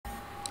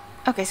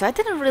Okay, so I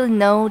didn't really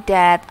know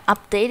that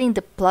updating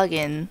the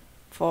plugin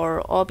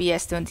for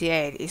OBS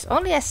 28 is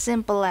only as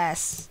simple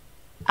as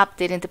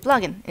updating the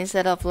plugin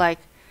instead of like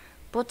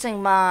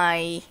putting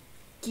my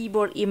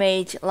keyboard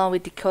image along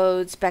with the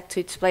codes back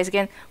to its place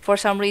again for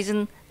some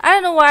reason. I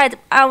don't know why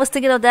I was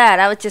thinking of that.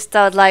 I was just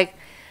thought like,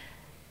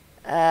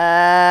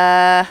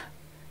 I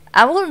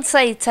wouldn't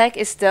say tech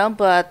is dumb,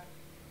 but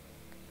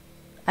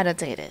I don't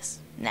think it is.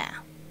 Nah,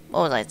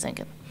 what was I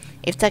thinking?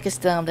 If tech is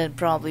dumb, then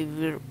probably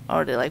we're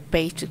already like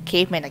back to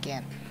caveman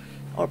again,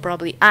 or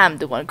probably I'm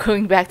the one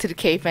going back to the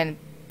caveman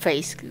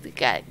phase,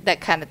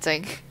 that kind of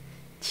thing.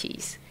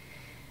 Jeez.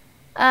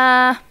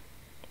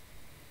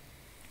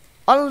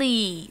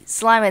 Only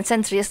slime and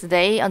sentry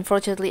yesterday.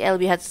 Unfortunately,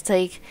 LB had to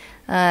take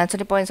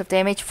 20 points of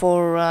damage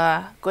for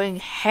going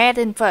head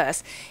and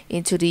first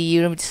into the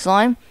room with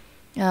slime,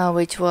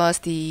 which was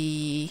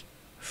the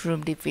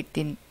room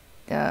within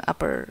the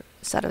upper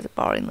side of the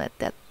power inlet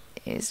that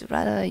is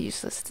rather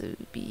useless to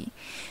be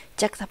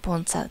checked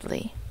upon,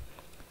 sadly,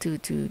 due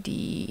to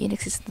the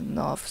inexistence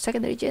of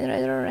secondary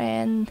generator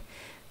and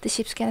the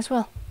ship scan as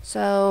well.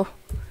 So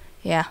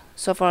yeah,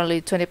 so far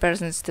only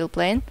 20% still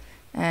playing,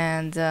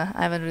 and I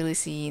haven't really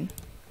seen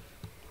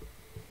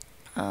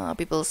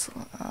people's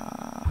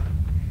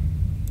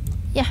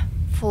yeah,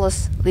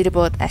 fullest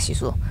leaderboard as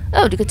usual.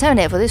 Oh, the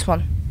contaminator for this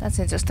one. That's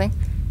interesting.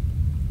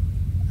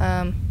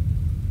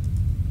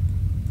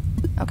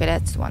 Okay,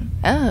 that's the one.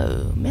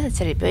 Oh,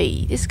 military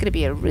bay. This is gonna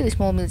be a really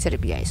small military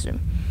bay, I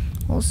assume.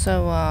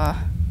 Also,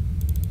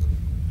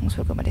 almost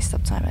forgot my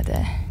desktop timer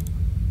there.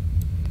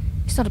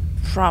 It's not a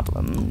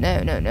problem.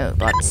 No.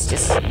 But it's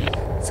just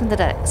something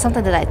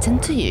that I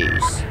tend to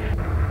use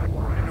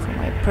for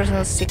my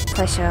personal sick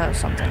pleasure or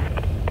something.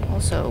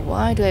 Also,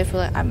 why do I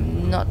feel like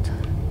I'm not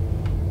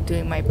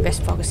doing my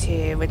best focus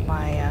here with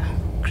my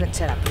current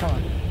setup? Come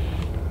on.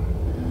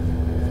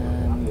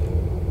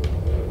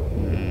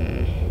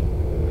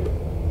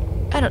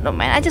 I don't know,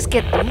 man. I just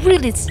get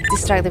really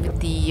distracted with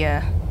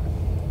the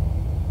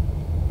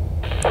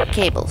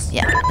cables.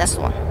 Yeah, that's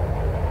the one.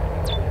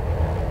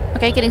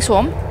 Okay, getting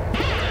swarmed.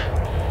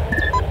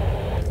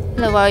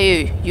 Hello, how are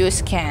you? You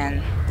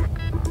scan.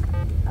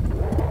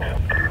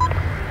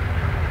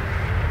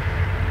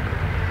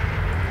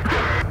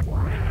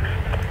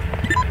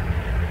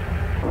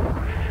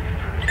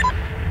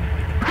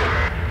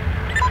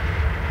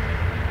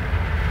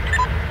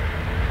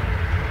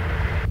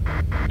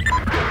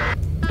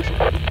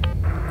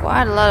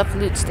 Quite a lot of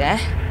loot there.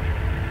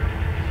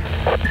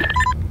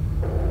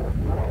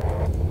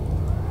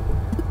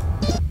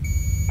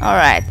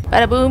 Alright,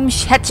 bada boom,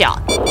 headshot!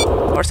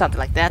 Or something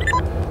like that.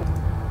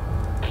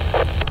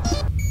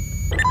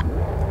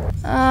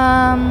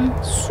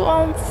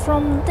 Swarm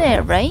from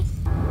there, right?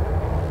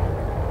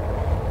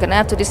 Gonna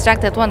have to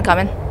distract that one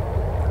coming.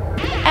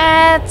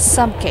 At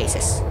some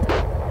cases.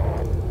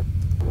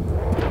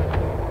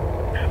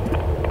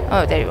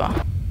 Oh, there you are.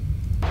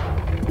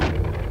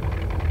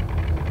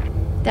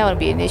 That won't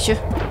be an issue.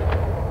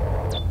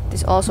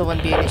 This also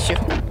won't be an issue.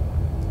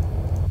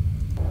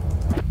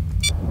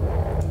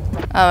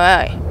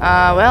 Alright.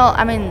 Well,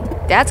 I mean,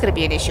 that's gonna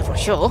be an issue for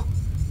sure.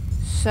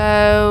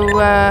 So,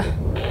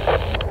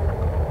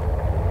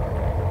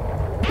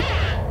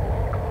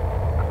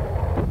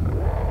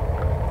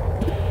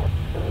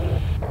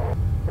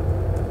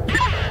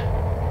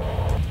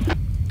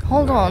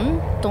 hold on.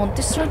 Don't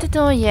destroy the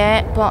door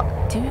yet, but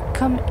do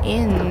come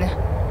in.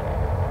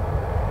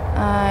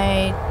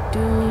 I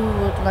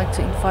would like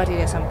to invite it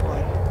at some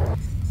point.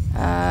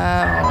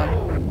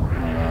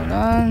 Hold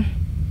on.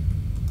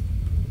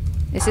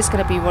 Is this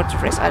gonna be worth the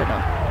risk? I don't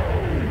know.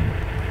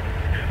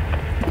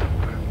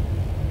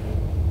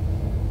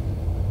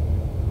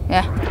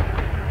 Yeah,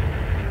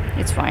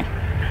 it's fine.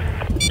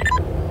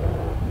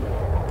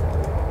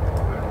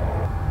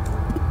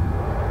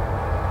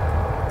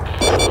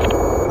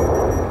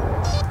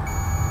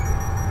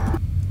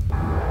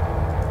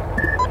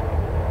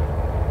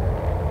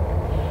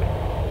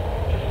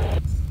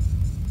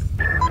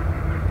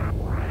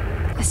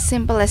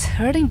 Simple as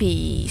hurting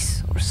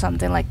bees or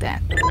something like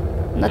that.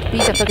 Not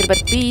bees, I'm talking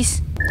about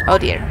bees. Oh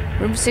dear.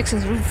 Room 6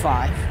 and room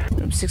 5.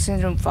 Room 6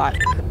 and room 5.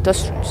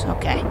 Those rooms,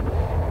 okay.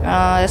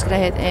 Let's go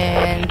ahead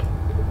and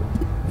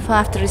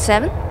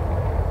 537.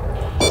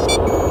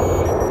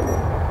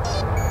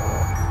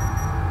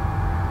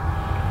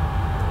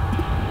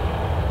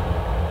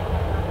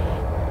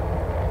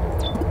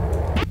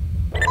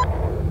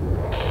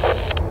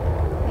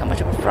 Not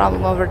much of a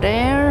problem over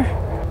there.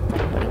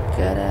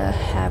 Gotta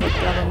have a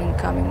problem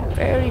incoming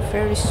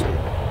very soon.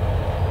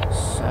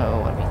 So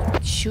what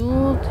we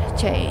should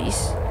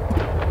chase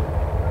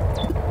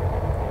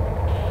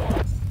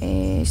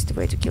is the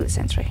way to kill the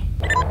sentry.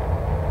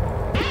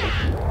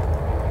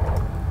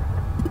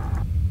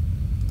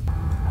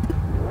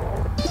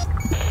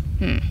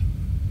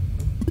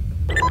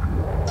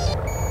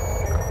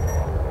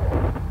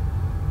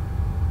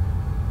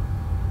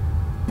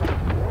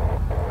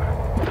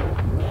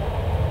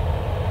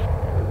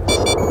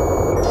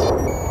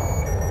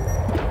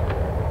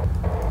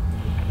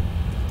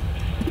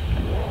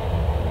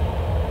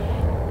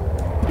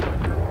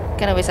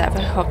 Kinda wish I have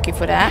a hockey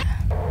for that,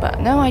 but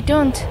no, I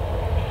don't.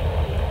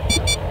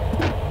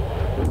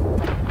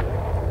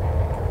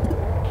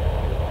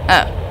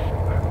 Oh.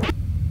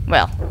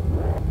 Well.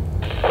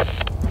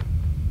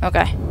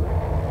 Okay.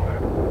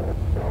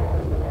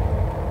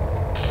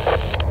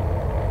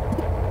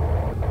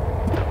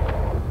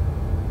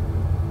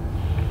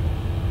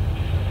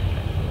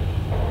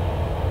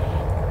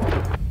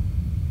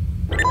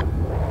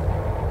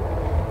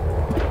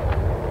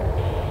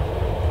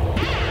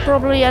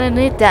 Probably I don't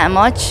need that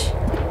much.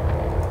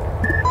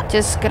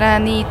 Just gonna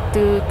need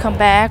to come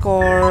back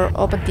or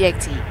open the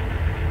exit.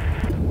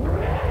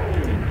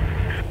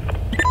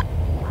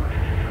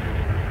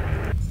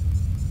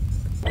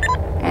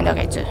 And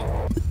okay too.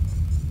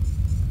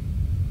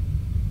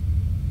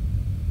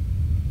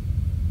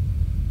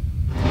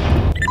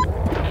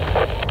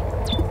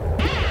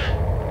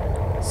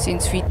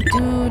 Since we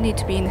do need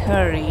to be in a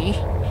hurry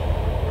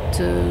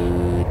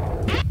to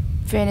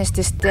finish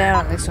this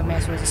derelict, so may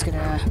as well just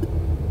gonna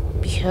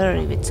be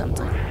hurry with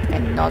something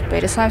and not pay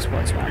the slime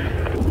sports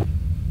environment.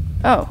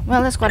 Oh,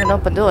 well, that's quite an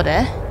open door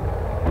there.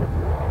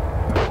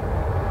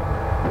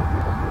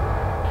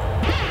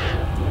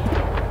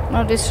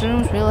 One of these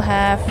rooms will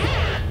have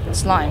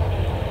slime.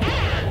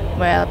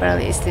 Well,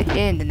 apparently it's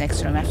in the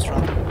next room after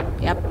all.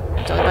 Yep,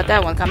 thought about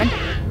that one coming.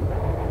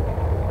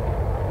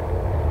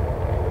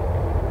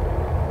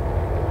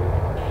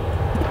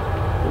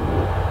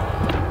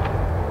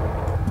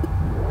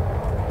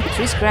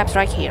 Three scraps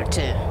right here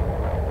too.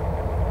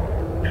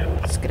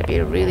 It's gonna be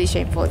really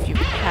shameful if you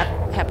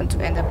happen to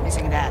end up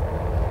missing that.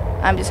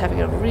 I'm just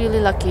having a really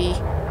lucky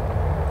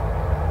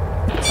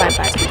slime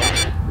fight with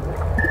that.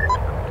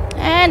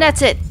 And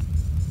that's it.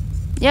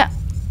 Yeah.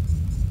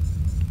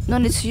 No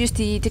need to use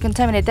the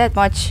decontaminate that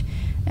much,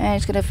 and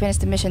it's gonna finish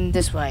the mission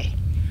this way.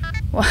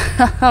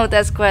 Wow,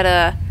 that's quite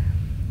a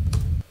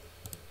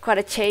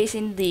chase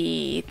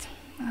indeed.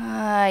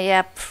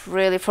 Yep,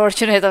 really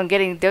fortunate on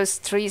getting those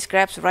 3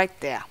 scraps right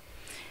there.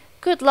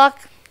 Good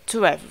luck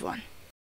to everyone.